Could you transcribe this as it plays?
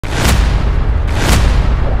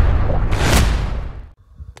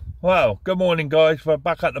Well, good morning guys, we're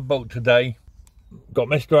back at the boat today. Got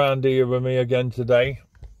Mr. Andy here with me again today.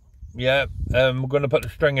 Yeah, we're going to put the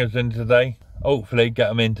stringers in today. Hopefully get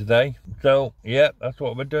them in today. So, yeah, that's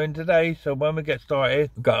what we're doing today. So when we get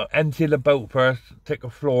started, we've got to empty the boat first, take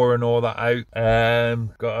the floor and all that out.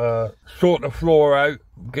 Got to sort the floor out,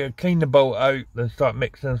 clean the boat out, then start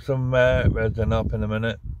mixing some resin up in a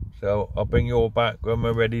minute. So I'll bring you all back when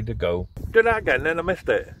we're ready to go. Do that again, then I missed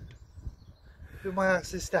it. Do my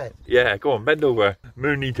ass instead? Yeah, go on, bend over.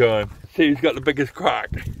 Mooney time. See who's got the biggest crack.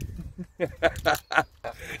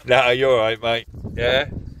 Nah, you're alright, mate. Yeah?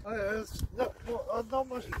 Not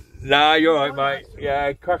much. Nah, you're alright, mate.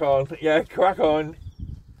 Yeah, crack on. Yeah, crack on.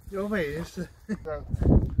 You know what I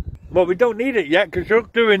mean? Well, we don't need it yet because you're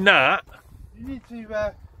doing that. You need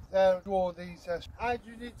to draw these. How do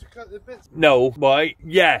you need to cut the bits? No, right?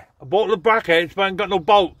 Yeah. I bought the brackets, but I ain't got no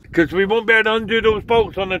bolt because we won't be able to undo those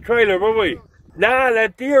bolts on the trailer, will we? Nah, they're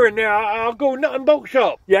dear in there. I'll go nut and bolt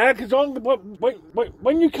shop. Yeah, because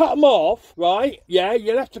when you cut them off, right? Yeah,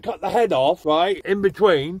 you'll have to cut the head off, right? In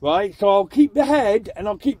between, right? So I'll keep the head and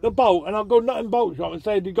I'll keep the bolt and I'll go nut and bolt shop and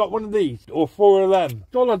say, have you got one of these? Or 4 of them.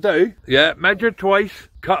 That's all I do. Yeah, measure twice,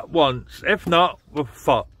 cut once. If not, we're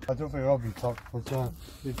fucked. I don't think I'll be fucked, but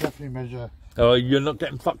you definitely measure. Oh, you're not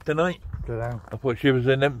getting fucked tonight? Go down. I thought she was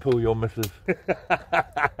in Impool, your missus.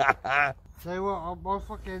 Say what? My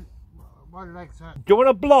fucking. My legs hurt. Do you want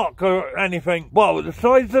a block or anything? Well, the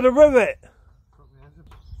size of the rivet.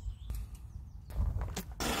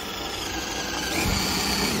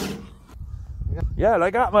 Yeah,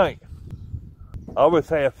 like that, mate. I would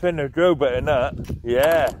say a thinner drill bit than that.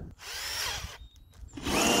 Yeah.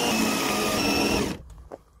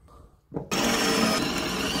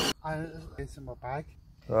 It's in my bag.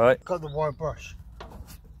 Right. Got the wire brush.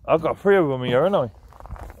 I've got 3 of them here, haven't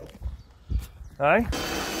I? Hey?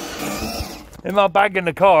 In my bag in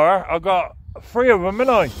the car, I've got 3 of them,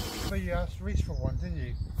 haven't I? But you asked Reese for one, didn't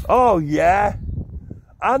you? Oh, yeah.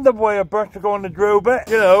 And the wire brush to go on the drill bit,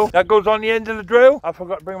 you know, that goes on the end of the drill. I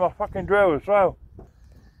forgot to bring my fucking drill as well.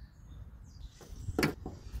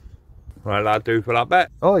 Right, that'll do for that bit.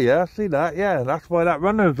 Oh, yeah, I see that. Yeah, that's why that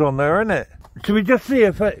runner's on there, isn't it? Should we just see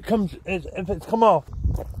if it comes, if it's come off?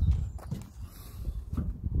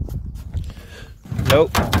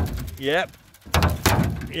 Nope. Yep.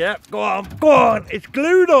 Yep, go on, it's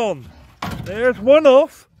glued on. There's one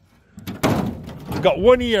off. Got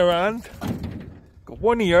one here, and got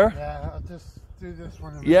one here. Yeah, I'll just do this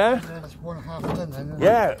one. Yeah. And then it's 1/2 done then.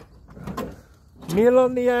 Yeah. Kneel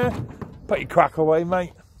on the put your crack away,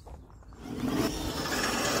 mate.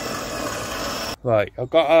 Right, I've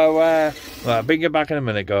got to right, I'll bring you back in a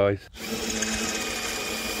minute, guys.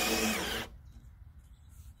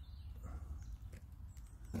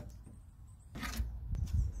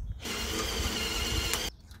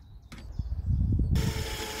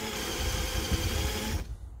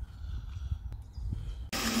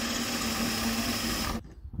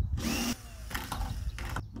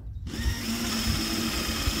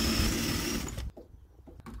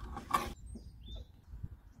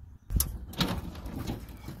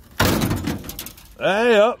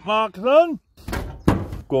 Hey up, Markson.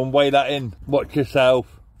 Go and weigh that in. Watch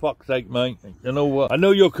yourself. Fuck's sake, mate. You know what? I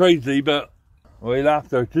know you're crazy, but we'll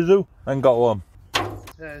after Tizzle and got one.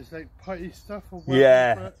 Yeah, it's like putty stuff or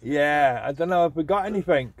whatever. Yeah, yeah. I don't know if we got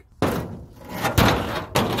anything.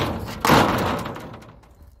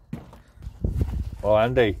 Oh,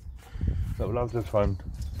 Andy. That what I've just found.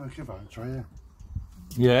 I'll give that a try, yeah.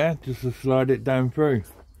 Yeah, just to slide it down through.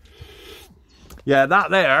 Yeah,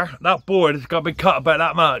 that board has got to be cut about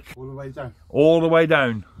that much. All the way down? All the way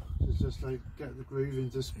down. It's just like get the groove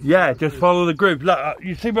and just... Yeah, just follow the groove. Look,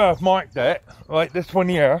 you see where I've marked it? Right, this one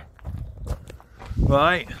here.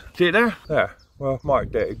 Right, see it there? There, where I've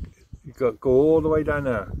marked it. You've got to go all the way down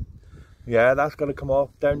there. Yeah, that's got to come off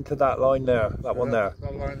down to that line there. That one there.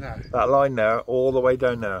 That line there? That line there, all the way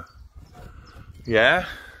down there. Yeah?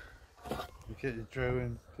 You get your drill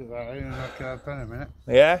and put that in and I'll get that done in a minute.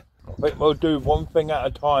 Yeah? I think we'll do one thing at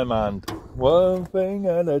a time, and one thing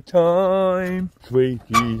at a time, sweet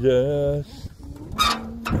Jesus.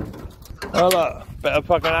 Oh look, bit of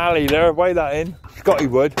fucking alley there, weigh that in. Scotty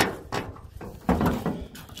would.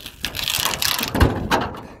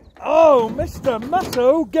 Oh, Mr.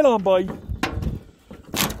 Masso, get on, boy.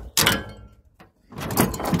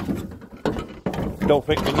 Don't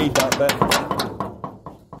think we need that bit.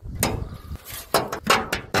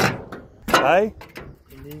 Hey?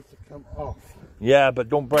 Needs to come off. Yeah, but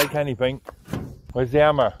don't break anything. Where's the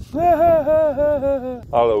hammer?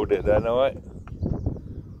 I'll hold it then, alright?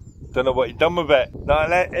 Don't know what you've done with it.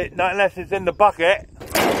 Not unless it's in the bucket.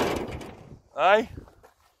 Aye?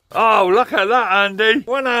 Oh, look at that, Andy.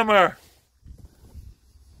 One hammer.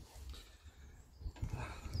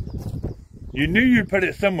 You knew you put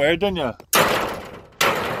it somewhere, didn't you?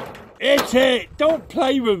 Hit it. Don't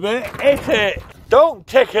play with it. Hit it. Don't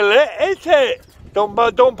tickle it. Hit it. Don't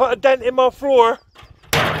put a dent in my floor.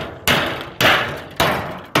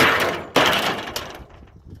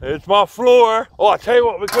 It's my floor. Oh, I'll tell you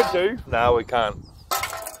what we could do. No, we can't.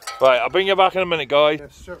 Right, I'll bring you back in a minute, guys. The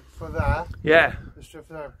strip for that. Yeah. The strip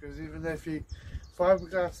for that, because even if you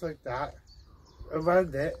fiberglass like that,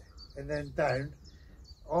 around it, and then down,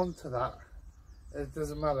 onto that, it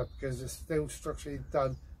doesn't matter because it's still structurally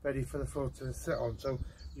done, ready for the floor to sit on. So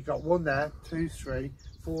you got 1 there, 2, 3,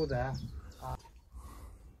 4 there.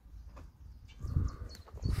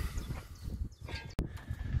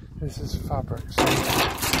 This is fabric, so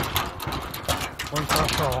once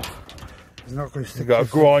that's off, it's not going to stick. We've got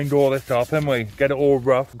to grind all this up, haven't we? Get it all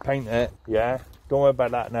rough and paint it. Yeah. Don't worry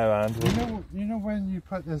about that now, Andrew. You know when you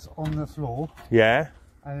put this on the floor? Yeah.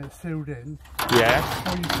 And it's sealed in? Yeah.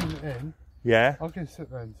 Before you seal it in? Yeah. I'll go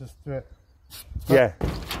sit there and just do it. Yeah.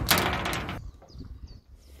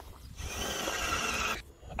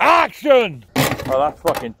 Action! Oh, that's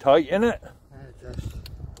fucking tight, isn't it? Yeah, it does.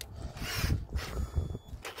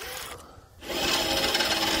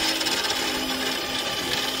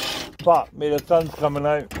 Fuck me, the sun's coming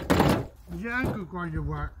out. Yeah, I'm good grinder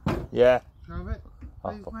work. Yeah. Have it? Oh,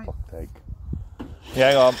 Please, for mate. fuck's sake. Yeah,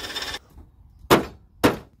 hang on.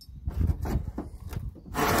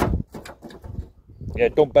 Yeah,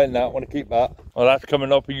 don't bend that, I want to keep that. Oh, that's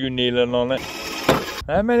coming up with you kneeling on it.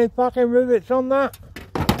 How many fucking rivets on that?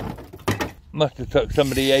 Must have took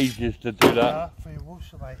somebody ages to do that. For your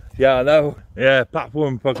washer, mate. Yeah, I know. Yeah,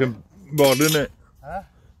 platform fucking rod, isn't it? Huh?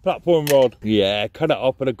 Platform rod. Yeah, cut it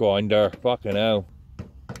up with a grinder. Fucking hell.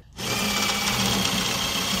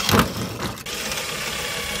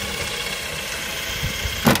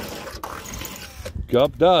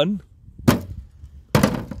 Job done.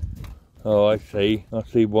 Oh, I see. I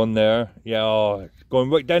see one there. Yeah, oh, it's going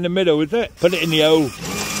right down the middle, is it? Put it in the hole.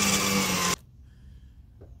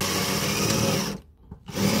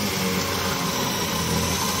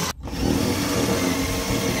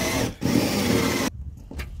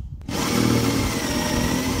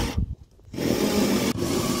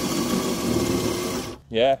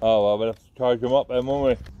 Yeah. Oh, well, we'll have to charge them up then, won't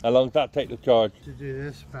we? How long does that take to charge? To do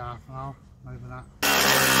this, about half an hour, maybe that.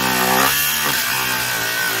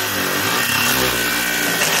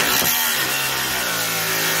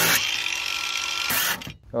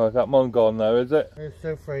 Oh, is that one gone now, is it? It's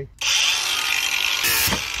still free.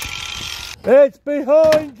 It's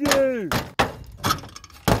behind you!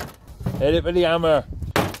 Hit it with the hammer.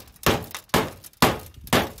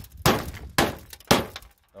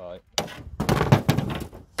 Alright.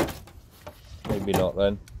 Maybe not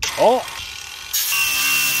then. Oh!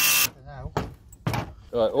 Now.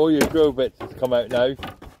 Right, all your drill bits has come out now.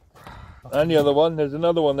 And the other one, there's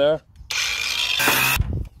another one there.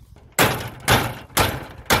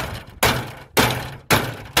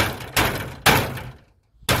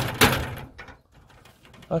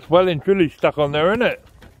 That's well and truly stuck on there, isn't it?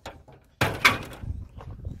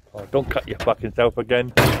 Oh, don't cut your fucking self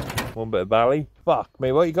again. One bit of bally. Fuck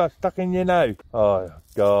me, what you got stuck in you now? Oh,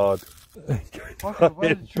 God.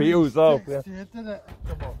 It peels off. Yeah. Did it?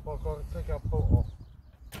 Come on, I've got to take our bolt off.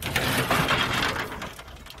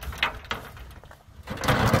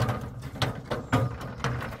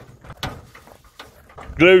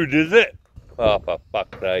 Glued, is it? Oh, for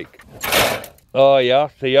fuck's sake. Oh, yeah, I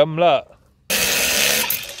see 'em, look.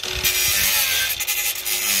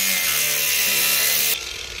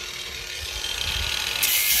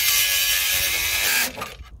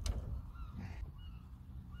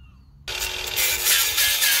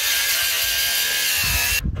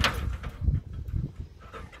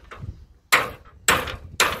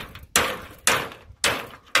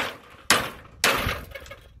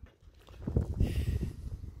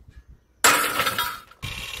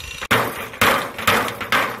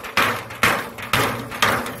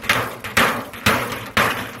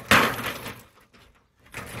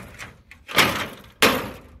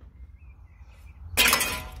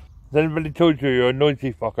 Has anybody told you you're a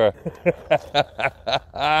noisy fucker?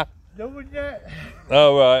 No one yet.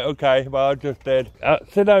 Oh, right, okay, well, I just did.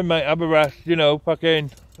 Sit down, mate, have a rest, you know,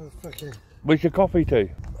 fucking. Oh, fucking. Where's your coffee to?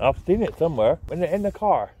 I've seen it somewhere. In the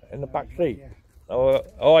car, in the back seat. Yeah.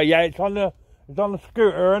 Oh, yeah, it's on the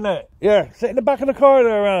scooter, isn't it? Yeah, sit in the back of the car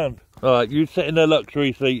there, around. Alright, you sit in the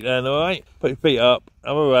luxury seat then, alright? Put your feet up,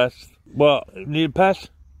 have a rest. What, need a pass?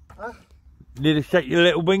 Huh? Need to shake your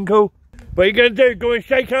little winkle? What are you going to do? Go and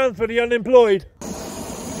shake hands for the unemployed?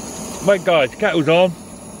 Right guys, kettle's on.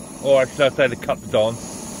 or should I say the cup's on.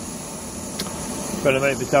 Better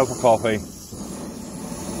make myself a coffee.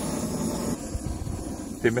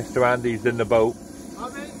 See, Mr. Andy's in the boat.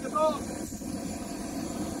 I'm in the boat.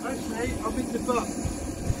 Actually, I'm in the butt.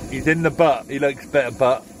 He's in the butt. He likes better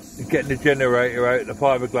butt. He's getting the generator out, the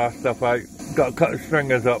fiberglass stuff out. Got to cut the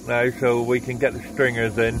stringers up now so we can get the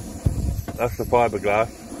stringers in. That's the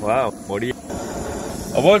fiberglass. Wow, what do you...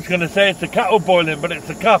 I was going to say it's the kettle boiling, but it's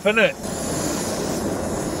the cup, isn't it?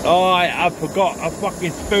 Oh, I forgot a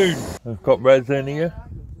fucking spoon. I've got resin here.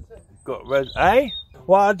 Got resin. Eh?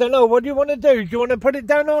 Well, I don't know. What do you want to do? Do you want to put it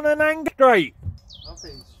down on an angle straight? I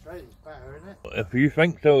think straight is better, isn't it? If you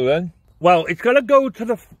think so, then. Well, it's got to go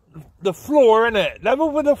to the floor, innit? Level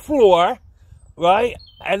with the floor, right?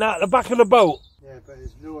 And at the back of the boat. Yeah, but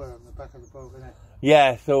it's lower on the back of the boat, isn't it?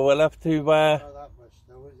 Yeah, so we'll have to... Not that much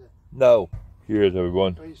though, is it? No. Cheers,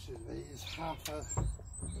 everyone. Basically, it's half a...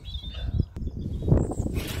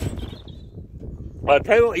 I'll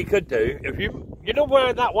tell you what you could do. If you know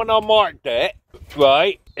where that one I marked it,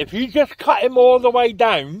 right? If you just cut him all the way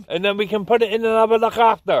down, and then we can put it in and have a look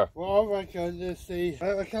after. Well, I reckon you see,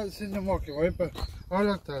 I can't see the market, right? But I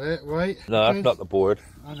looked at it, right? No, that's not the board.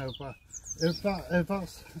 I know, but if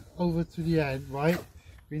that's over to the end, right?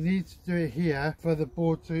 We need to do it here for the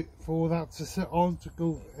board for that to sit on to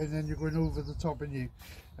go, and then you're going over the top and you.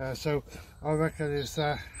 So I reckon it's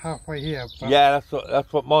halfway here. But, yeah,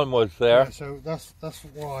 that's what mine was there. Yeah, so that's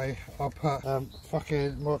why I put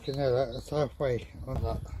fucking marking there. It's halfway on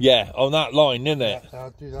that. Yeah, on that line, isn't it? Yeah, I'll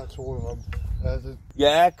do that to all of them.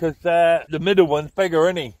 Yeah, because the middle one's bigger,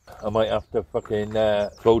 isn't he? I might have to fucking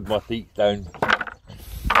fold my seats down.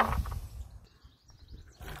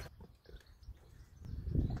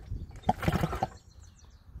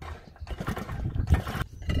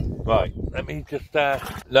 Right, let me just,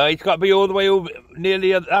 no, it's got to be all the way over,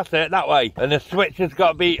 nearly, that's it, that way. And the switch has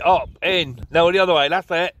got to be up, in. No, the other way, that's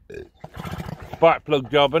it. Spark plug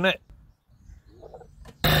job, innit?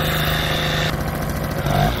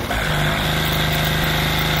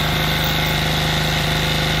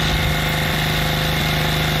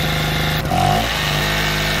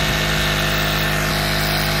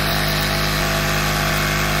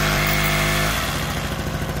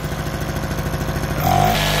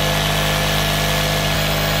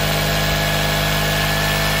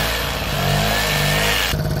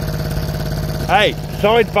 Hey,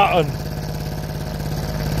 side button.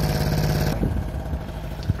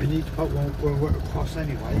 We need to put one across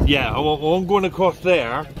anyway. Yeah, I'm going across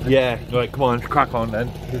there. Yeah, right, come on, let's crack on then.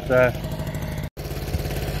 Just,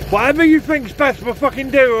 whatever you think's best, we'll fucking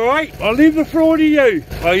do, alright? I'll leave the floor to you.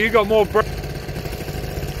 Oh, you got more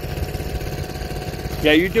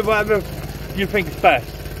yeah, you do whatever you think's best.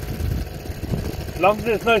 As long as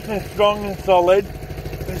it's nice and strong and solid.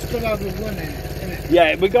 But it's got to have a run in it, innit?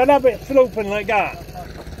 Yeah, we got to have it sloping like that.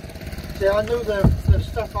 See, I knew the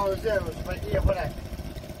stuff I was there was about here, wasn't it?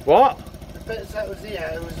 What? The bits that was here,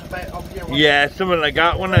 it was about up here. Yeah, something like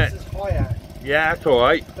that, wasn't it? This is higher. Yeah, that's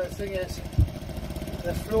alright. But the thing is,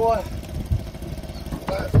 the floor,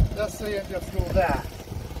 that's the end of the floor there,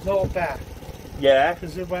 not there. Yeah.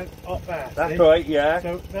 Because it went up there. That's see? right, yeah.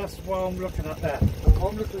 So that's why I'm looking at that.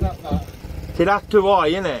 I'm looking at that. See, that's too high,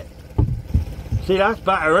 isn't it? See, that's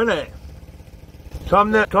better, isn't it?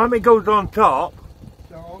 Time it goes on top.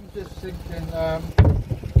 So I'm just thinking,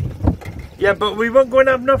 yeah, but we weren't going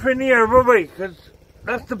to have nothing here, will we? Because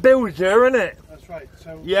that's the bills here, isn't it? that's right.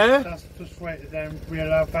 So yeah? That's just right. Then we'll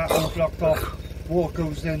have that all blocked off. Water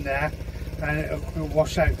goes in there, and it'll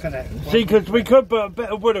wash out, can it? See, because we could put a bit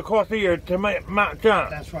of wood across here to match up.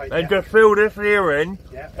 That's right. And just fill this here in.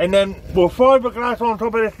 Yeah. And then we'll fiberglass on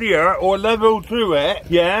top of this here, or level to it.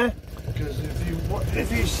 Yeah. Because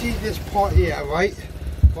if you see this part here, right?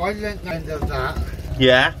 If I lent the end of that.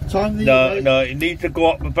 Yeah. No, it needs to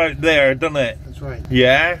go up about there, doesn't it? That's right.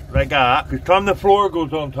 Yeah, like that. Because time the floor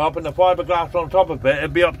goes on top and the fiberglass on top of it, it'll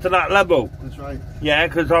be up to that level. That's right. Yeah,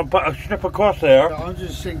 because I'll put a strip across there. So I'm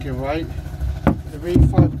just thinking, right? The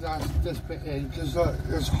fiberglass this bit in, because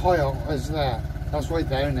as high up as there. That's right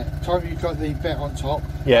there, isn't it? Time you've got the bit on top,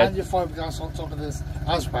 yeah, and your fiberglass on top of this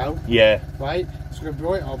as well. Yeah. Right? It's going to be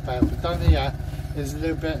right up there, but down here is a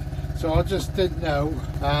little bit. So I just didn't know.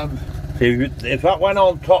 See, if that went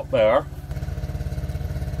on top there,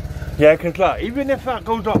 yeah, because look, even if that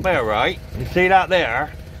goes up there, right? You see that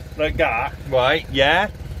there, like that, right? Yeah.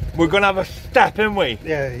 We're going to have a step, ain't we?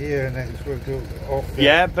 Yeah, here and it's going to go off.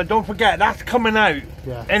 Yeah, but don't forget, that's coming out,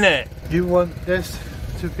 yeah, innit? You want this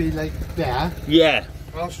to be like there. Yeah.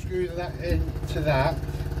 I'll screw that into that.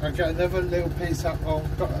 I'll get another little piece up on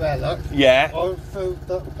top there, look. Yeah. I'll fill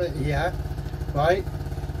that bit here, right?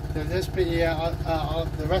 Then this bit here,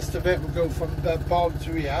 the rest of it will go from the bottom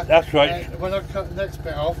to here. That's right. And when I cut the next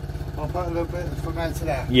bit off, I'll put a little bit from there to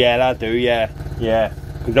there. Yeah, that'll do, yeah. Yeah.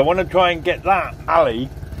 Because I want to try and get that alley,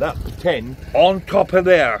 that tin, on top of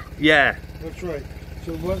there. Yeah. That's right.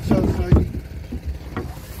 So once that's like,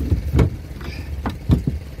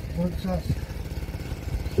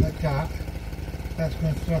 that's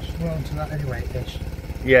going to thrust right onto that anyway, ish.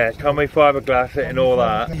 Yeah, Tommy fiberglass it and all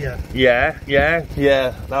that. Yeah.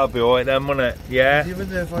 Yeah, that'll be alright then, won't it? Yeah. Even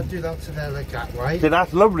though if I do that to there like that, right? So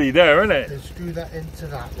that's lovely there, isn't it? Then screw that into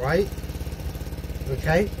that, right?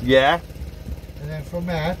 Okay? Yeah. And then from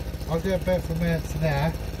there, I'll do a bit from there to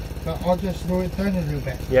there, but I'll just slow it down a little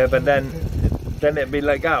bit. Yeah, but then it'd be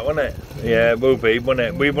like that, won't it? Yeah, it will be, won't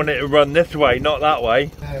it? We want it to run this way, not that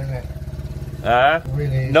way.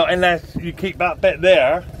 Really? Not unless you keep that bit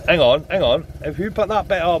there. Hang on. If you put that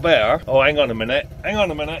bit up there. Oh, hang on a minute.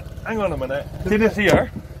 See this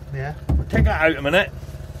here? Yeah. Take that out a minute.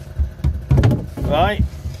 Right.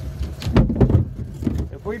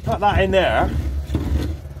 If we put that in there.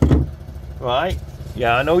 Right.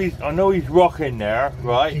 Yeah, I know he's rocking there.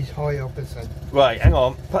 Right. He's high up, isn't he? Right, hang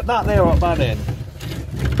on. Put that there up that in.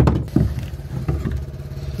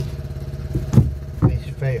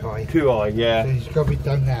 Very high. Too high, yeah. So he's got to be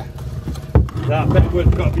down there. That bit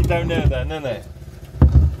would got to be down there then, isn't it?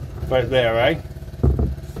 Right there, eh?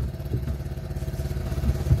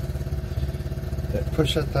 Yeah,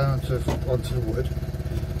 push that down onto the wood.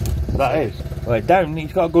 That is. Right, down.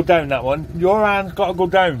 He's got to go down, that one. Your hand's got to go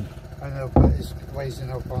down. I know, but it's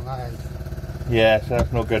raising up on that end. Yeah, so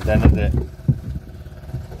that's not good then, is it?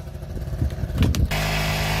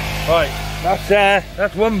 Right.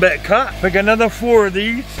 That's one bit cut. Pick another 4 of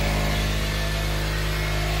these.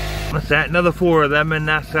 That's that, another 4 of them, and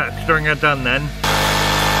that's that stringer done then.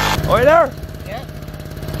 Right there? Yeah.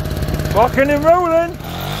 Rocking and rolling.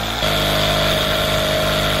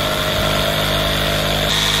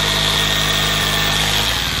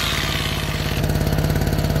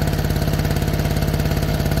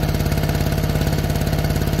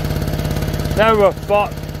 Now we're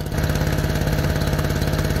fucked.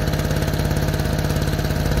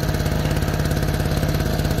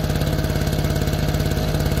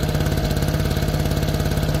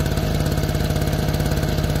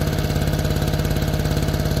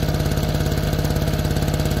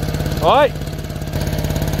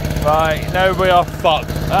 Right, now we are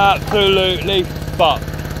fucked. Absolutely fucked.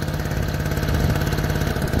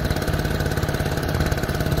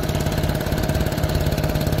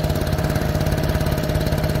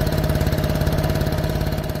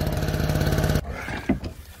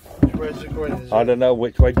 Where's it going? I don't know,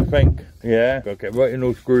 which way do you think? Yeah, gotta get right in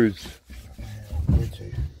those grooves. Yeah, me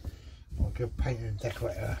too. I'll go painter and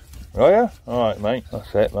decorator. Oh yeah? Alright mate,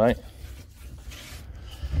 that's it mate.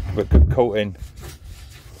 But good coating.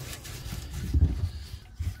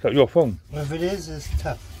 Is that your phone? Well, if it is, it's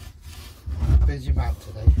tough. Busy man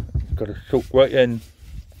today. It's got to soak right in.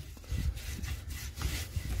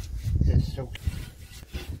 It's so.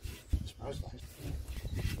 It smells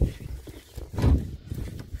nice.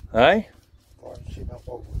 Eh? Varnish up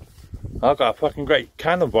over. I've got a fucking great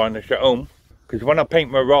can of varnish at home. Because when I paint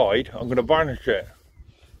my ride, I'm going to varnish it.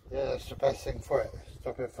 Yeah, that's the best thing for it.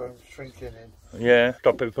 Stop it from shrinking in. Yeah,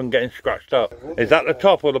 stop it from getting scratched up. Is that the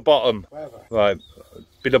top or the bottom? Whatever. Right,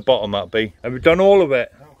 be the bottom that'll be. Have you done all of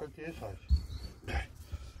it? No, I've got this side.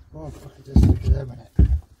 Oh, fuck it, just stick it there a minute.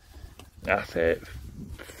 That's it.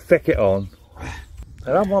 Thick it on.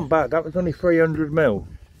 Now that one back, that was only 300 mil.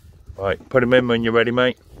 Right, put them in when you're ready,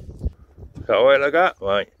 mate. Is that alright like that?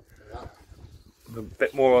 Right. A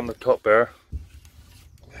bit more on the top there.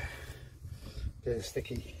 Get it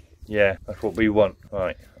sticky. Yeah, that's what we want.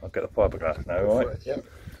 Right, I'll get the fiberglass now, alright? Yep.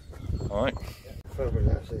 Alright. Yeah,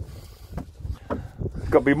 fiberglass it. It's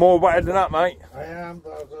got to be more wetter than that, mate. I am,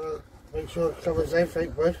 but I've got to make sure it covers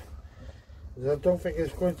everything, bud. I don't think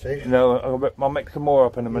it's going to. No, I'll mix some more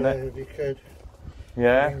up in a minute. Yeah, if you could.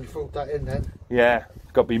 Yeah? You fold that in then. Yeah.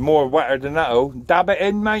 It's got to be more wetter than that, oh. Dab it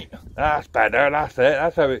in, mate. That's better, that's it.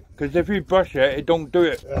 That's how it... Because if you brush it, it don't do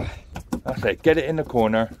it. That's it. Get it in the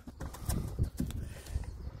corner.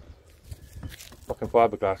 Fucking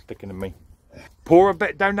fiberglass sticking to me. Pour a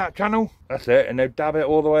bit down that channel. That's it. And now dab it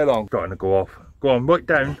all the way along. Starting to go off. Go on, right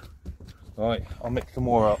down. Right, I'll mix some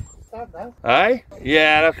more up. Hey?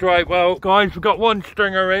 Yeah, that's right. Well, guys, we've got one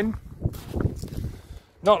stringer in.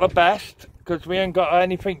 Not the best, because we ain't got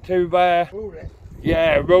anything to, Roll it.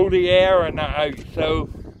 yeah, roll the air and that out. So,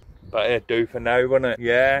 But it'll do for now, won't it?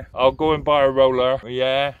 Yeah, I'll go and buy a roller,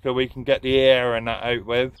 yeah, so we can get the air and that out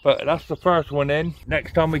with. But that's the first one in.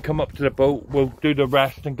 Next time we come up to the boat, we'll do the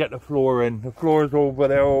rest and get the floor in. The floor is over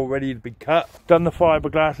there all ready to be cut. Done the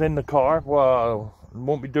fiberglass in the car. Well,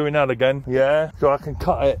 won't be doing that again. Yeah, so I can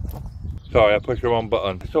cut it. Sorry, I pushed the wrong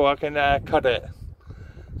button. So I can cut it.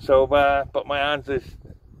 So, but my hands is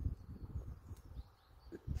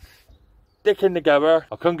sticking together.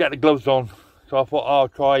 I couldn't get the gloves on. So I thought I'll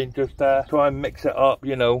try and just try and mix it up,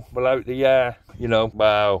 you know, without the, you know,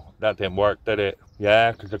 wow, that didn't work, did it?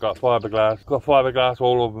 Yeah, because I got fiberglass. Got fiberglass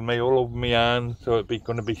all over my hands, so it'd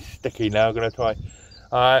gonna be sticky now. I'm gonna try.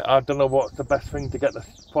 I don't know what's the best thing to get the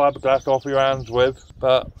fiberglass off your hands with,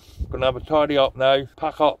 but I'm gonna have a tidy up now,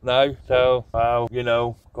 pack up now. So, you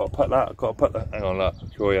know, got to put that. Hang on, look, I'll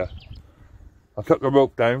show you. I took the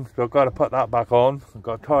rope down, so I've got to put that back on. I've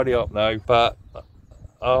got to tidy up now, but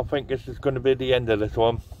I think this is going to be the end of this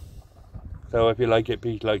one. So if you like it,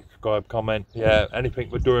 please like, subscribe, comment. Yeah,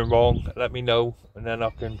 anything we're doing wrong, let me know, and then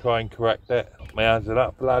I can try and correct it. My hands are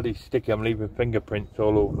that bloody sticky, I'm leaving fingerprints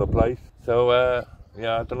all over the place. So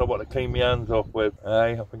yeah, I don't know what to clean my hands off with.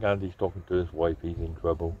 I think Andy's talking to his wife, he's in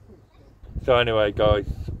trouble. So anyway guys,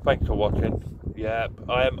 thanks for watching. Yeah,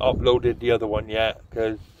 I haven't uploaded the other one yet,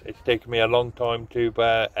 because it's taken me a long time to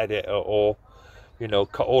edit it, or you know,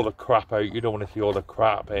 cut all the crap out. You don't want to see all the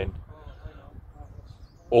crap in.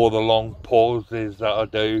 All the long pauses that I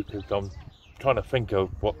do, because I'm trying to think of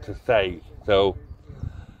what to say. So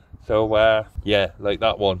yeah, like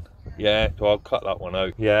that one. Yeah, so I'll cut that one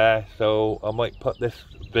out. Yeah, so I might put this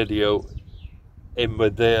video in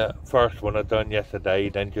with the first one I done yesterday,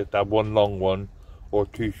 then just have one long one or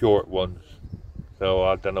two short ones. So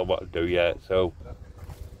I don't know what to do yet. So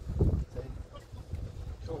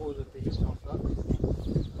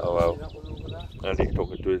oh well, Andy's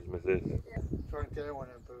talking to his missus. Trying to get one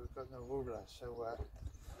in, but we've got no roller, so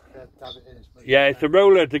have it in as much. Yeah, it's a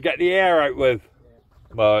roller to get the air out with.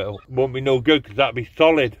 Yeah. Well, it won't be no good because that'd be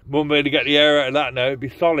solid. Won't be able to get the air out of that now, it'd be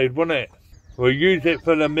solid, wouldn't it? We'll use it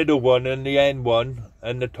for the middle one and the end one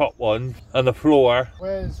and the top one and the floor.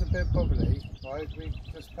 Where it's a bit bubbly, right, we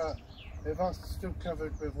just cut. If that's still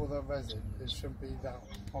covered with all that resin, it shouldn't be that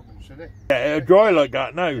problem, should it? Yeah, it'll dry like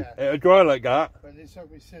that now. Yeah. It'll dry like that. But it's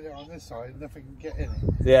like we sit it on this side, nothing can get in it.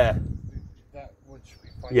 Yeah. That would be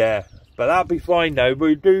fine. Yeah, but that'll be fine now.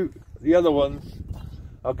 We'll do the other ones.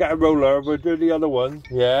 I'll get a roller, we'll do the other one.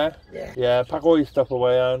 Yeah? Yeah, pack all your stuff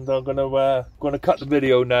away, and I'm gonna cut the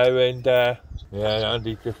video now, and yeah,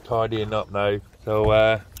 Andy's just tidying up now.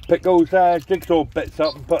 So pick those jigsaw bits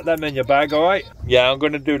up and put them in your bag, alright? Yeah, I'm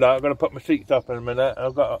gonna do that. I'm gonna put my seats up in a minute.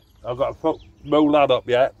 I've got to roll that up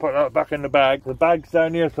yet, put that back in the bag. The bag's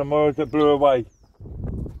down here somewhere, as it blew away.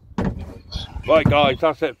 Right guys,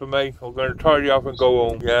 that's it for me. I'm going to tidy up and go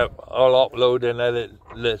home. Yeah, I'll upload and edit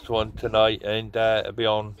this one tonight, and it'll be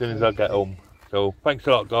on as soon as I get home. So thanks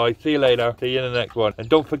a lot guys, see you later, see you in the next one. And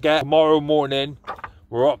don't forget, tomorrow morning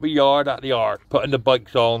we're up the yard at the Ark, putting the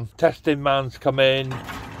bikes on. Testing man's come in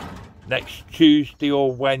next Tuesday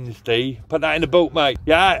or Wednesday. Put that in the boat, mate.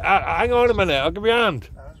 Yeah, hang on a minute, I'll give you a hand.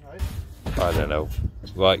 I don't know.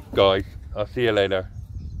 Right guys, I'll see you later.